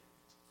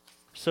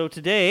So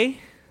today,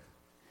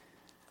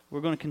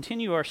 we're going to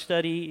continue our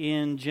study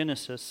in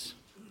Genesis.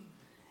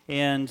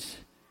 And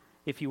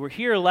if you were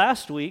here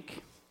last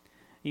week,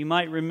 you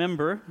might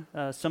remember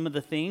some of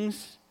the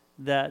things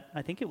that,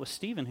 I think it was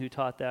Stephen who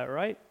taught that,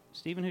 right?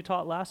 Stephen who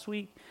taught last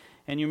week.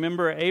 And you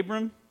remember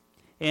Abram,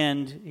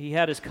 and he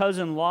had his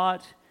cousin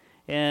Lot,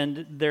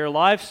 and their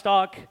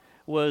livestock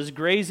was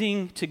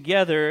grazing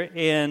together,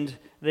 and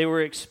they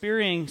were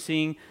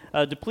experiencing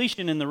a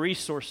depletion in the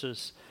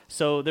resources.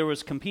 So there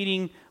was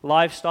competing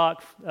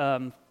livestock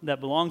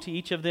that belonged to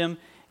each of them,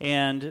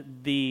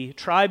 and the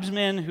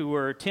tribesmen who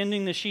were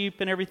tending the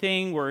sheep and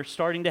everything were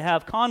starting to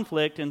have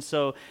conflict, and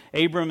so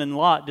Abram and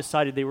Lot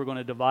decided they were going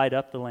to divide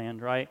up the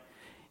land, right?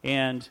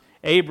 And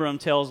Abram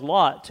tells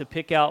Lot to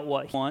pick out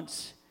what he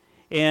wants,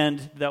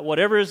 and that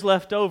whatever is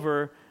left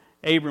over,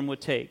 Abram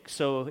would take.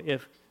 So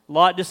if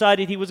Lot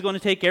decided he was going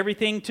to take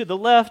everything to the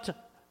left,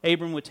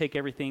 Abram would take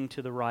everything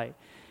to the right.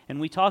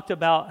 And we talked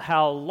about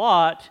how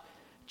Lot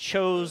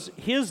chose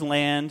his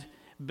land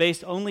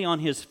based only on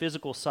his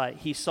physical sight.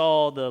 He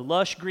saw the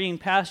lush green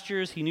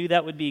pastures. He knew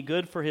that would be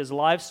good for his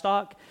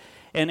livestock.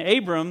 And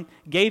Abram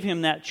gave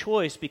him that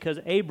choice because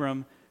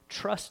Abram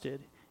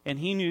trusted. And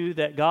he knew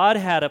that God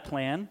had a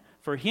plan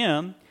for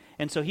him.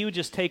 And so he would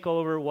just take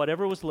over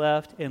whatever was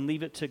left and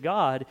leave it to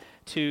God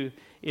to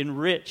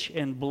enrich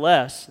and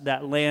bless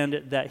that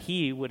land that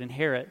he would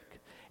inherit.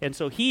 And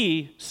so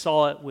he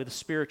saw it with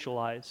spiritual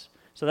eyes.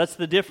 So that's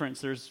the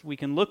difference. We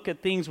can look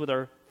at things with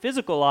our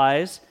physical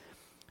eyes,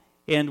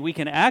 and we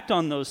can act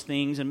on those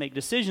things and make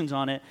decisions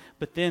on it,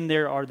 but then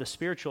there are the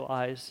spiritual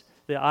eyes,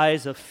 the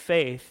eyes of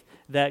faith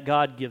that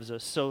God gives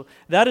us. So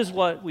that is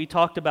what we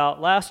talked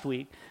about last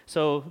week.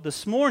 So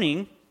this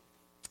morning,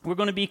 we're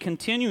going to be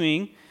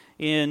continuing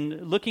in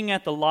looking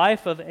at the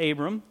life of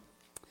Abram,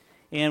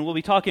 and we'll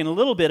be talking a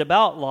little bit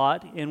about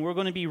Lot, and we're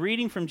going to be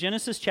reading from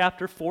Genesis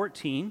chapter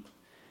 14,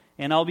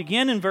 and I'll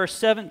begin in verse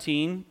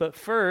 17, but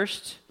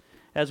first,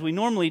 as we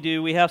normally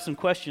do, we have some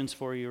questions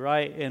for you,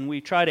 right? And we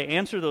try to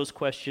answer those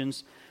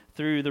questions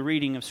through the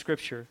reading of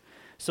Scripture.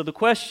 So the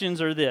questions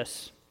are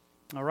this,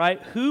 all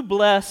right? Who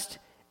blessed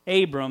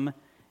Abram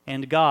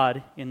and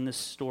God in this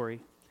story?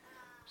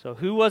 So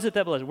who was it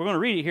that blessed? We're going to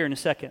read it here in a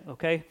second,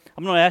 okay?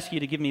 I'm going to ask you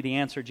to give me the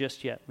answer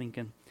just yet,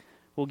 Lincoln.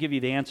 We'll give you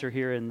the answer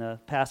here in the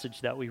passage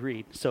that we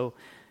read. So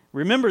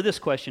remember this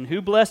question. Who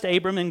blessed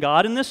Abram and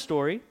God in this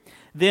story?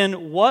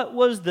 Then what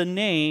was the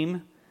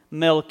name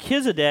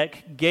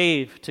Melchizedek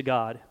gave to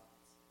God?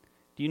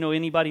 Do you know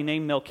anybody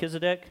named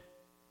Melchizedek?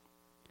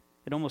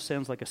 It almost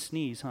sounds like a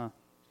sneeze, huh?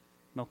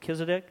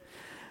 Melchizedek?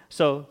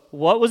 So,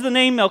 what was the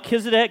name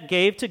Melchizedek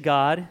gave to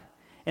God,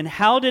 and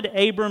how did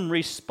Abram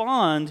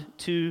respond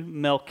to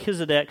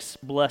Melchizedek's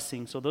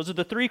blessing? So, those are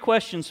the three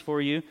questions for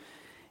you,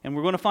 and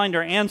we're going to find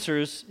our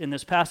answers in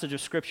this passage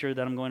of Scripture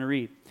that I'm going to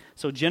read.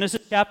 So,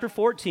 Genesis chapter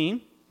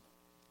 14,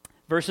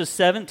 verses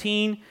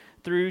 17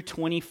 through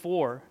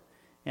 24.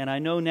 And I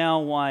know now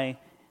why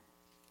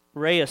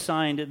Ray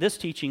assigned this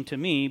teaching to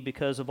me,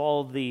 because of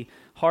all the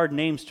hard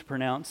names to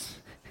pronounce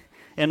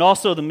and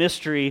also the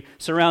mystery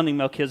surrounding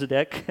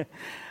Melchizedek.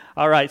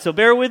 All right, so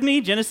bear with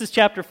me. Genesis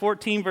chapter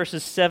 14,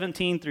 verses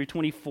 17 through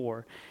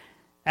 24.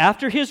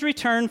 After his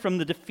return from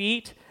the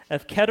defeat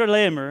of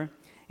Chedorlaomer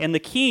and the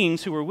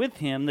kings who were with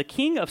him, the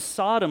king of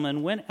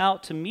Sodom went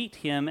out to meet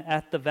him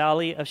at the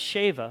valley of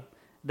Sheva,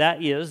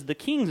 that is, the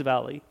king's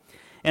valley.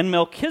 And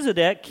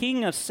Melchizedek,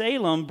 king of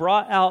Salem,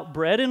 brought out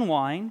bread and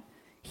wine.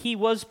 He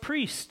was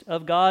priest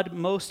of God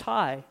Most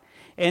High.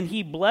 And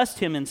he blessed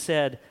him and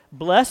said,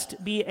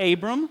 Blessed be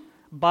Abram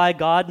by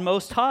God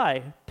Most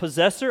High,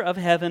 possessor of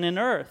heaven and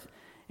earth.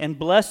 And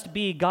blessed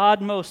be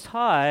God Most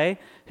High,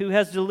 who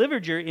has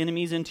delivered your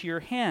enemies into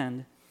your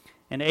hand.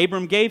 And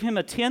Abram gave him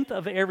a tenth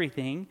of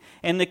everything.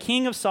 And the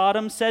king of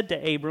Sodom said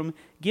to Abram,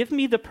 Give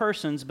me the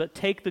persons, but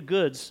take the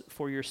goods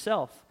for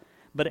yourself.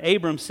 But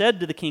Abram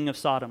said to the king of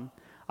Sodom,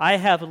 I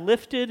have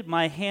lifted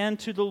my hand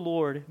to the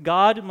Lord,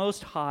 God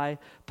Most High,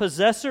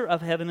 possessor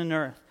of heaven and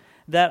earth,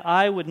 that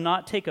I would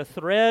not take a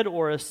thread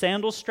or a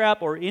sandal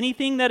strap or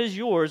anything that is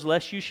yours,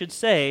 lest you should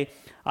say,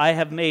 I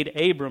have made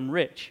Abram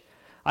rich.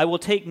 I will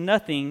take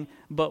nothing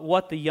but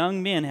what the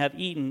young men have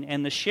eaten,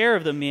 and the share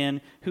of the men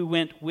who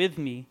went with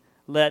me.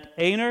 Let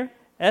Aner,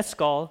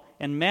 Eshcol,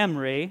 and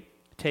Mamre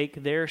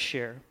take their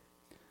share.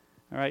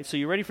 All right, so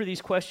you ready for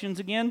these questions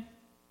again?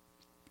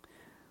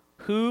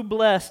 Who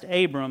blessed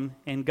Abram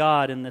and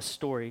God in this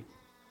story?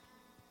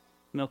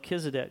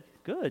 Melchizedek.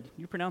 Good.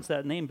 You pronounced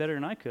that name better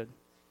than I could.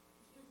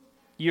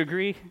 You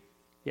agree?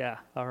 Yeah,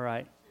 all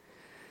right.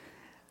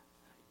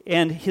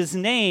 And his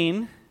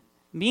name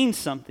means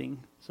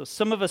something. So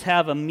some of us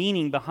have a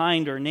meaning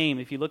behind our name.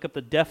 If you look up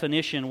the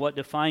definition, what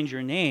defines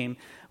your name,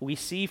 we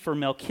see for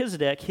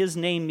Melchizedek, his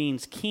name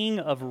means King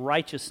of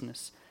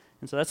Righteousness.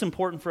 And so that's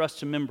important for us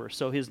to remember.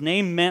 So his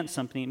name meant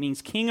something. It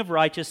means King of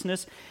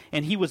Righteousness,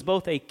 and he was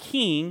both a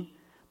king,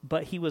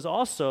 but he was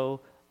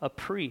also a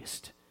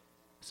priest.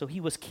 So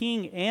he was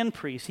king and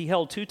priest. He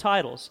held two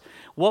titles.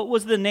 What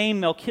was the name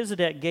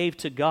Melchizedek gave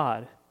to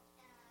God?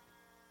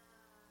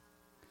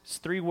 It's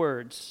three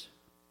words.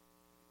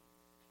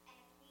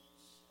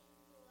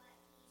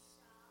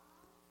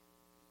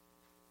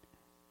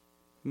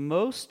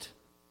 Most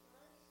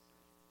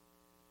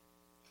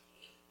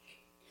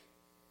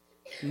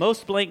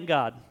blank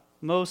God.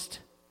 Most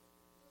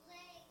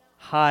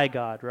high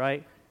God,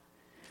 right?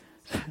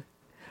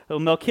 So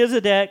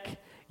Melchizedek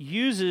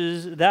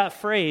uses that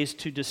phrase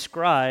to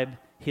describe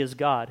his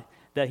God,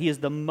 that he is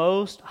the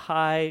most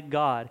high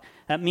God.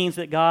 That means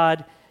that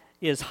God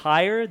is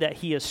higher, that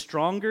he is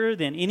stronger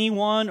than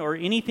anyone or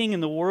anything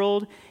in the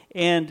world,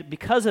 and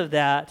because of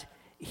that,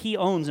 he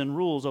owns and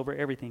rules over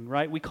everything,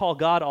 right? We call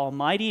God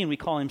Almighty and we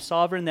call him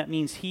sovereign. That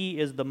means he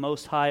is the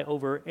most high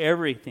over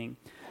everything.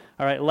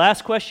 All right,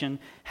 last question.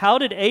 How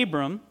did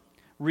Abram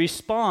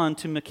respond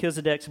to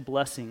Melchizedek's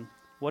blessing?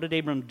 What did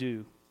Abram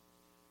do?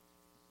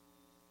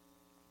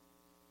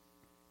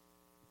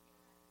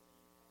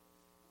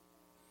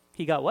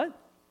 He got what?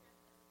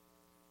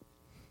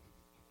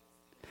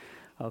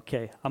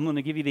 Okay, I'm going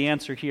to give you the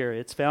answer here.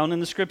 It's found in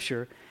the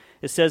scripture.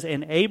 It says,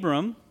 and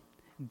Abram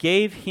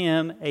gave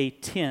him a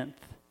tenth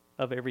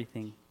of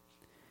everything.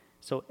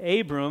 So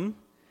Abram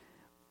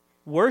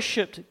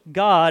worshiped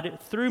God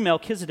through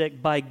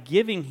Melchizedek by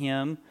giving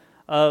him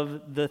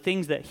of the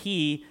things that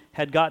he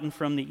had gotten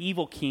from the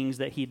evil kings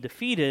that he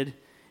defeated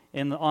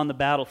on the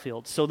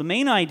battlefield. So the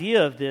main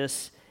idea of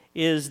this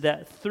is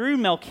that through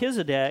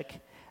Melchizedek,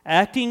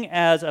 acting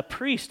as a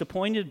priest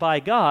appointed by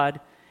God,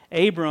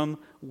 Abram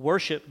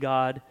worshiped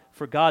God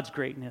for God's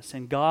greatness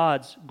and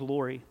God's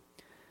glory.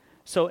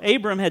 So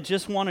Abram had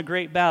just won a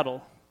great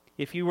battle.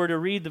 If you were to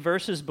read the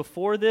verses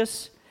before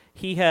this,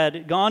 he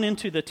had gone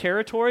into the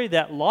territory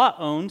that Lot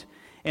owned,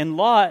 and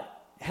Lot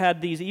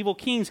had these evil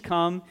kings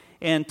come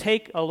and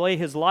take away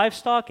his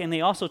livestock, and they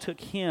also took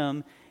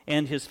him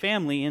and his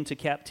family into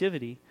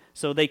captivity.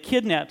 So they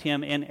kidnapped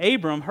him, and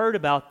Abram heard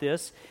about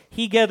this.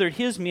 He gathered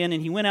his men,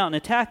 and he went out and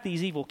attacked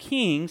these evil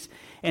kings,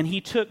 and he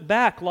took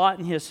back Lot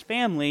and his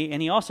family,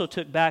 and he also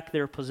took back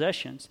their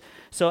possessions.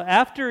 So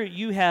after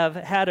you have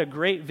had a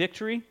great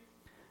victory,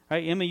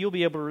 right, Emma, you'll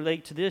be able to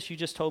relate to this. You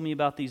just told me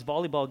about these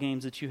volleyball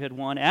games that you had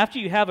won. After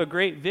you have a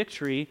great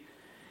victory,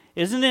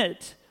 isn't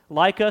it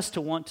like us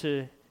to want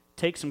to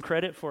take some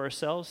credit for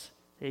ourselves?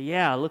 Say,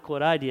 yeah, look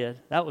what I did.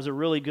 That was a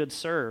really good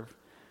serve.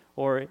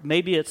 Or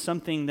maybe it's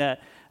something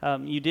that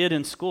you did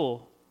in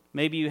school.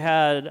 Maybe you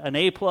had an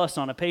A+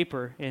 on a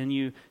paper and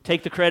you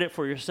take the credit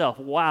for yourself.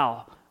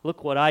 Wow,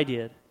 look what I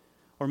did.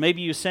 Or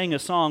maybe you sang a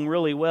song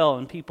really well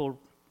and people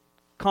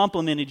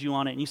complimented you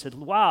on it and you said,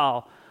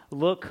 wow,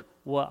 look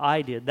what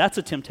I did. That's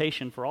a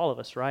temptation for all of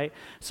us, right?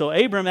 So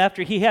Abram,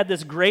 after he had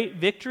this great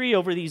victory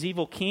over these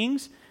evil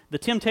kings, the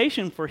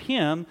temptation for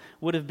him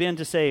would have been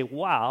to say,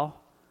 wow,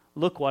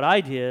 look what I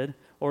did,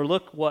 or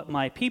look what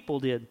my people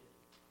did.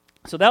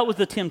 So that was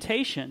the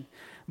temptation.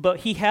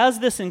 But he has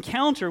this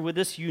encounter with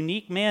this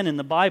unique man in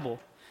the Bible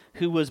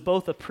who was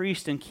both a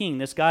priest and king,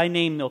 this guy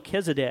named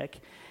Melchizedek.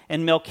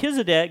 And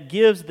Melchizedek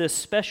gives this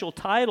special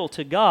title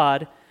to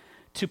God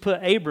to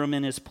put Abram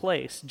in his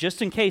place.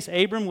 Just in case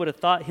Abram would have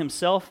thought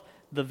himself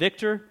the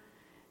victor,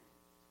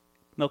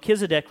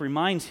 Melchizedek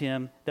reminds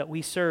him that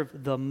we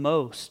serve the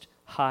most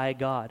high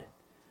God.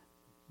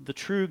 The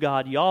true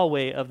God,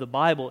 Yahweh of the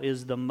Bible,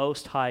 is the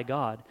most high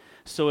God.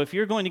 So if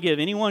you're going to give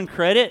anyone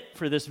credit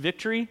for this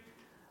victory,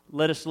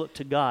 let us look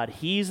to God.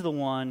 He's the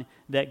one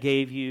that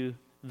gave you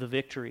the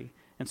victory.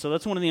 And so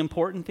that's one of the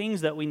important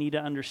things that we need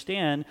to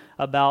understand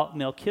about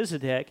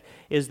Melchizedek,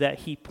 is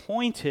that he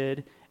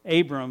pointed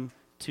Abram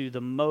to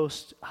the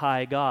most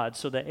high God,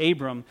 so that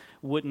Abram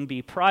wouldn't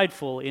be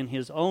prideful in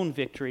his own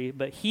victory,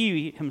 but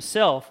he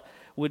himself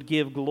would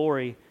give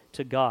glory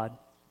to God.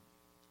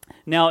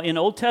 Now, in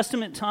Old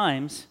Testament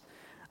times,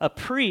 a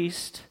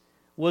priest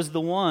was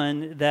the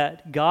one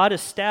that God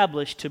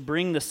established to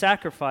bring the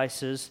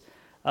sacrifices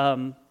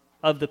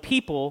of the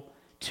people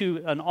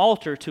to an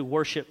altar to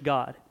worship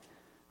God.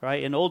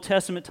 Right? In Old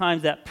Testament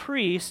times, that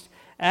priest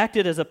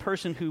acted as a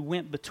person who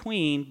went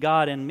between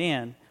God and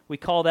man. We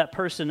call that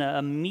person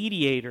a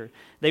mediator.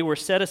 They were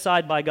set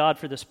aside by God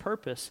for this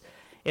purpose.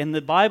 And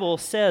the Bible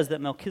says that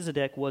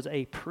Melchizedek was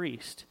a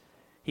priest.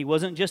 He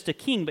wasn't just a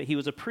king, but he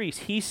was a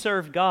priest. He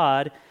served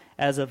God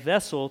as a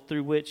vessel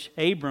through which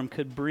Abram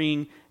could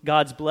bring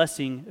God's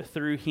blessing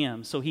through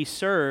him. So he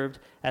served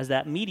as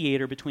that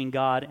mediator between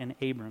God and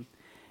Abram.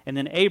 And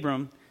then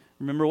Abram,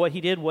 remember what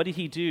he did? What did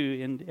he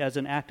do as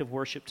an act of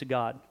worship to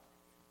God?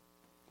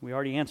 We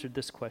already answered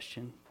this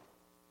question.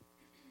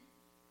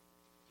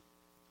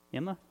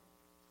 Emma?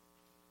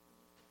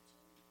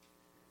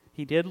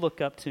 He did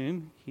look up to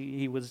him.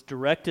 He was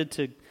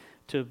directed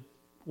to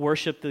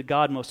worship the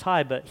God Most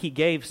High, but he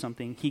gave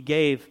something. He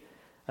gave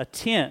a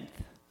tenth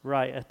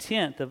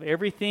of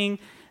everything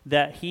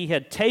that he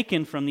had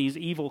taken from these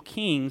evil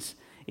kings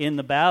in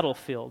the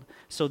battlefield.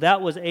 So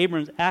that was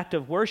Abram's act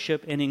of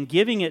worship, and in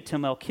giving it to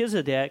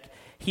Melchizedek,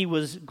 he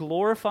was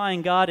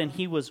glorifying God and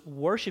he was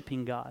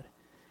worshiping God.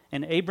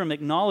 And Abram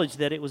acknowledged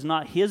that it was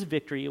not his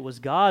victory, it was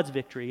God's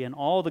victory, and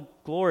all the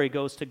glory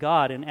goes to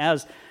God. And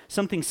as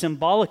something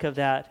symbolic of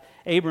that,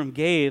 Abram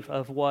gave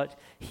of what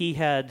he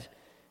had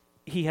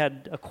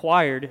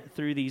acquired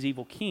through these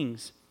evil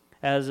kings.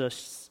 as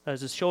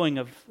a showing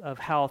of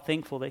how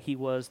thankful that he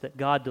was that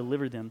God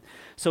delivered them.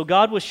 So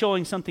God was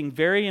showing something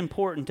very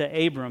important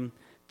to Abram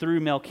through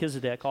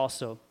Melchizedek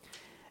also.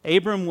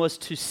 Abram was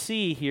to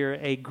see here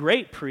a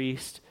great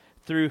priest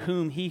through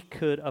whom he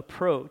could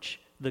approach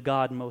the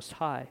God Most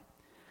High.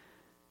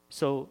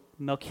 So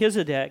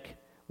Melchizedek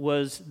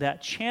was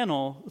that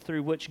channel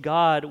through which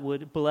God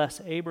would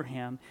bless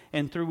Abraham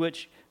and through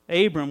which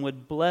Abram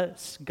would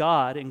bless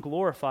God and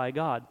glorify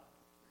God.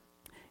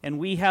 And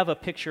we have a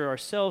picture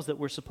ourselves that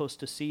we're supposed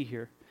to see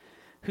here.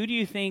 Who do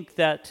you think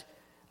that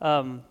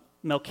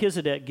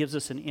Melchizedek gives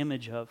us an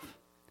image of?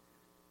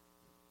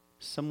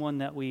 Someone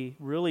that we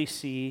really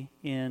see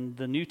in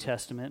the New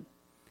Testament.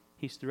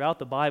 He's throughout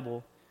the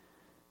Bible.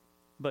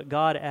 But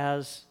God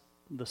as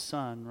the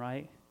Son,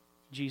 right?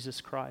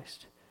 Jesus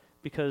Christ.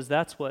 Because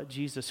that's what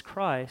Jesus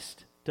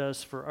Christ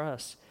does for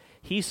us.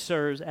 He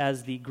serves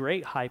as the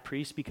great high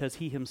priest because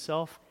he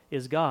himself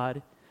is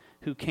God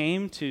who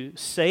came to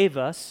save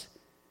us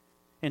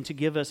and to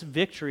give us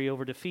victory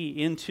over defeat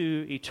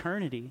into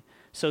eternity.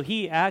 So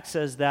he acts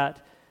as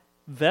that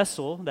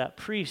vessel, that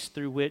priest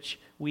through which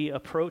we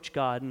approach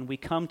God and we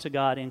come to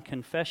God in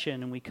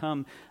confession and we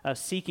come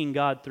seeking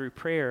God through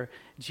prayer.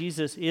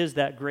 Jesus is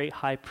that great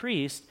high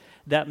priest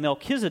that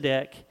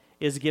Melchizedek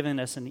is given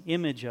us an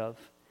image of.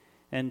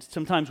 And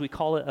sometimes we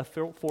call it a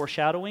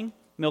foreshadowing.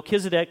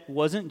 Melchizedek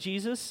wasn't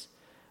Jesus,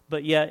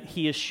 but yet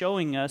he is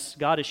showing us,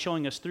 God is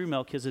showing us through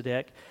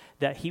Melchizedek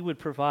that he would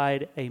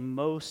provide a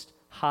most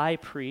high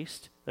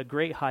priest, a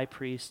great high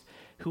priest,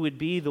 who would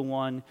be the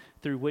one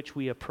through which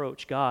we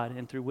approach God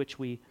and through which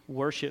we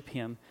worship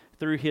him,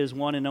 through his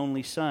one and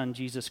only Son,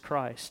 Jesus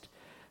Christ.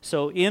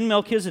 So in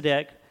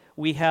Melchizedek,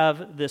 we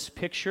have this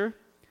picture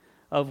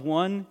of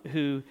one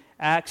who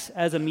acts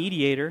as a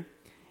mediator,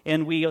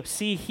 and we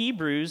see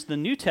Hebrews, the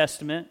New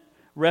Testament,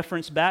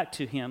 reference back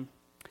to him.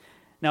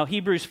 Now,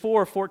 Hebrews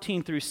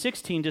 4:14 through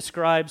 16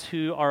 describes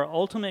who our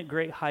ultimate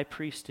great high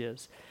priest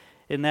is,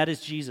 and that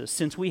is Jesus.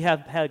 Since we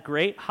have had a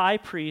great high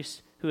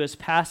priest who has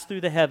passed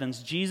through the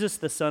heavens, Jesus,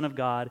 the Son of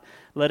God,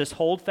 let us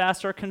hold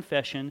fast our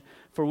confession,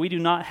 for we do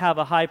not have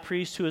a high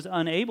priest who is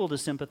unable to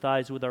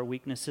sympathize with our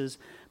weaknesses,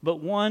 but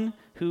one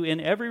who in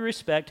every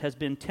respect has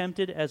been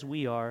tempted as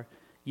we are,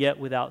 yet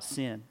without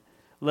sin.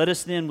 Let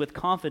us then with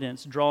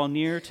confidence draw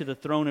near to the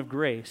throne of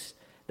grace,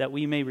 that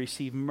we may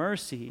receive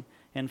mercy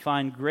and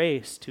find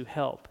grace to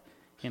help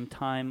in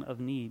time of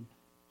need.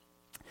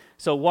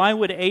 So why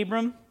would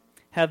Abram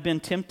have been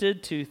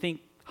tempted to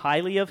think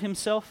highly of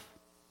himself?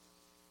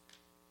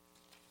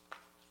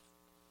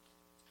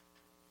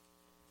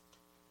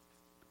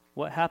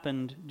 What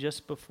happened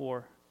just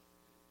before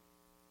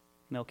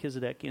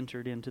Melchizedek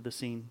entered into the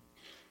scene?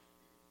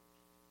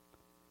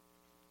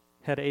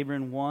 Had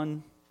Abram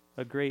won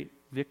a great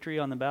victory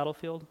on the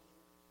battlefield?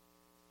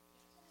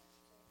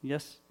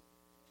 Yes?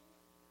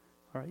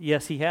 All right.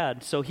 Yes, he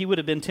had. So he would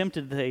have been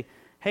tempted to say,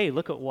 hey,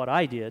 look at what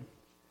I did.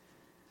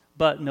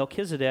 But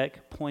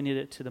Melchizedek pointed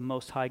it to the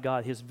Most High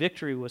God. His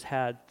victory was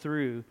had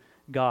through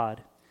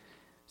God.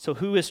 So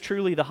who is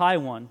truly the high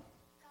one?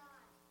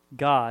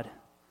 God.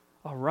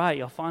 All right,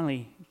 y'all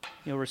finally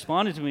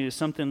responded to me with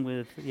something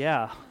with,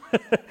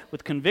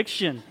 with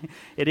conviction.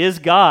 It is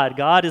God.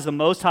 God is the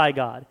Most High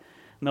God.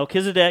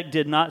 Melchizedek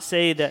did not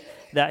say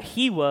that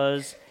he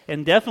was,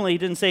 and definitely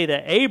didn't say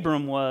that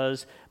Abram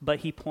was, but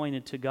he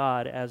pointed to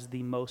God as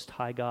the Most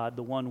High God,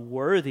 the one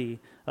worthy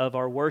of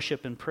our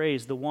worship and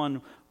praise, the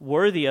one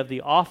worthy of the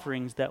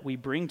offerings that we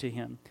bring to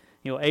him.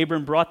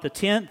 Abram brought the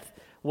tenth.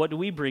 What do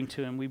we bring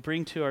to him? We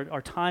bring to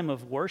our time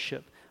of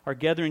worship, our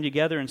gathering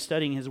together and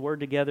studying his word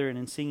together and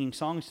in singing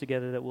songs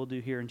together that we'll do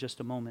here in just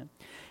a moment.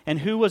 And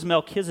who was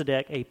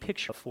Melchizedek a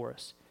picture for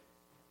us?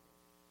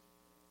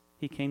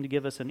 He came to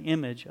give us an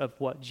image of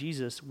what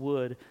Jesus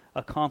would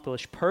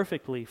accomplish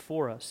perfectly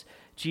for us.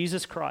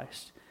 Jesus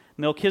Christ.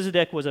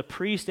 Melchizedek was a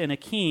priest and a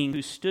king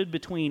who stood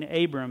between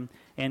Abram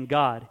and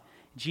God.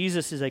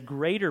 Jesus is a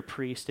greater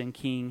priest and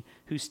king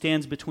who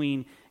stands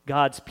between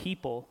God's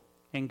people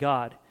and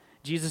God.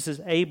 Jesus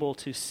is able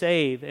to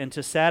save and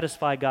to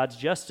satisfy God's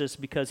justice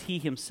because he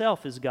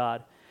himself is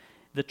God,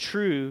 the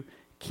true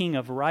king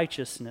of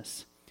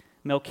righteousness.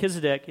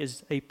 Melchizedek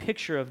is a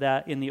picture of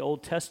that in the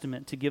Old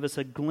Testament to give us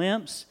a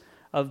glimpse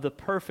of the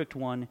perfect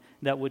one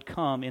that would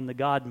come in the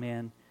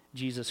God-man,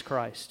 Jesus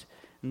Christ.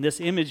 And this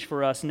image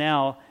for us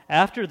now,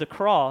 after the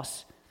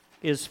cross,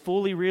 is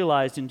fully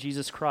realized in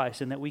Jesus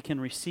Christ, and that we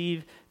can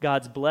receive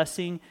God's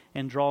blessing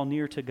and draw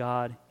near to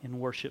God in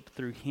worship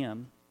through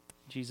him,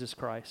 Jesus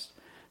Christ.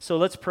 So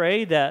let's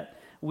pray that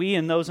we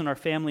and those in our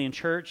family and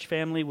church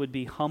family would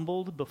be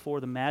humbled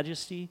before the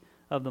majesty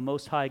of the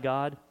Most High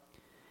God,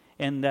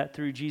 and that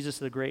through Jesus,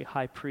 the great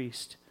high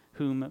priest,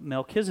 whom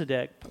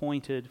Melchizedek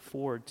pointed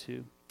forward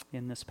to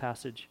in this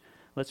passage.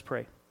 Let's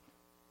pray.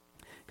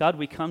 God,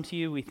 we come to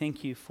you. We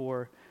thank you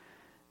for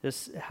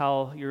this,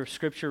 how your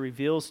scripture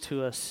reveals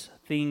to us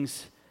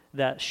things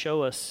that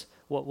show us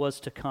what was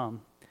to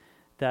come.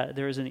 That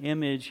there is an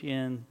image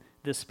in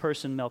this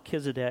person,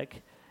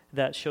 Melchizedek,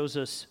 that shows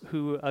us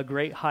who a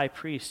great high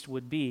priest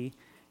would be,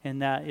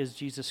 and that is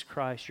Jesus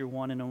Christ, your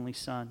one and only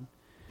Son.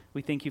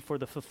 We thank you for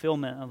the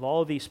fulfillment of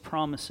all of these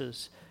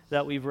promises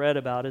that we've read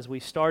about as we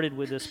started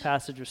with this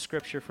passage of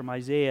Scripture from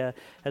Isaiah,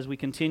 as we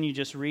continue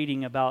just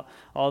reading about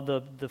all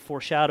the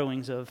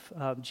foreshadowings of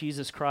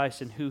Jesus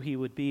Christ and who he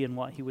would be and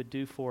what he would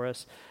do for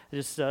us.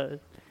 Just let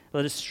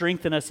us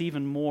strengthen us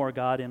even more,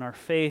 God, in our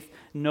faith,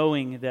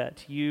 knowing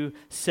that you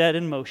set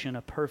in motion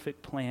a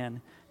perfect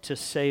plan to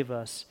save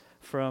us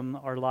from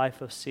our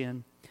life of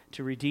sin,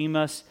 to redeem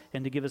us,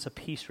 and to give us a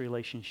peace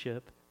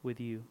relationship with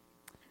you.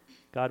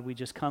 God, we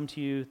just come to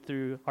you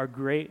through our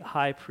great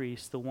high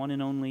priest, the one and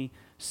only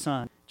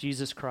Son,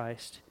 Jesus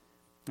Christ.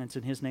 And it's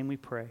in his name we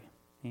pray.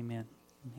 Amen.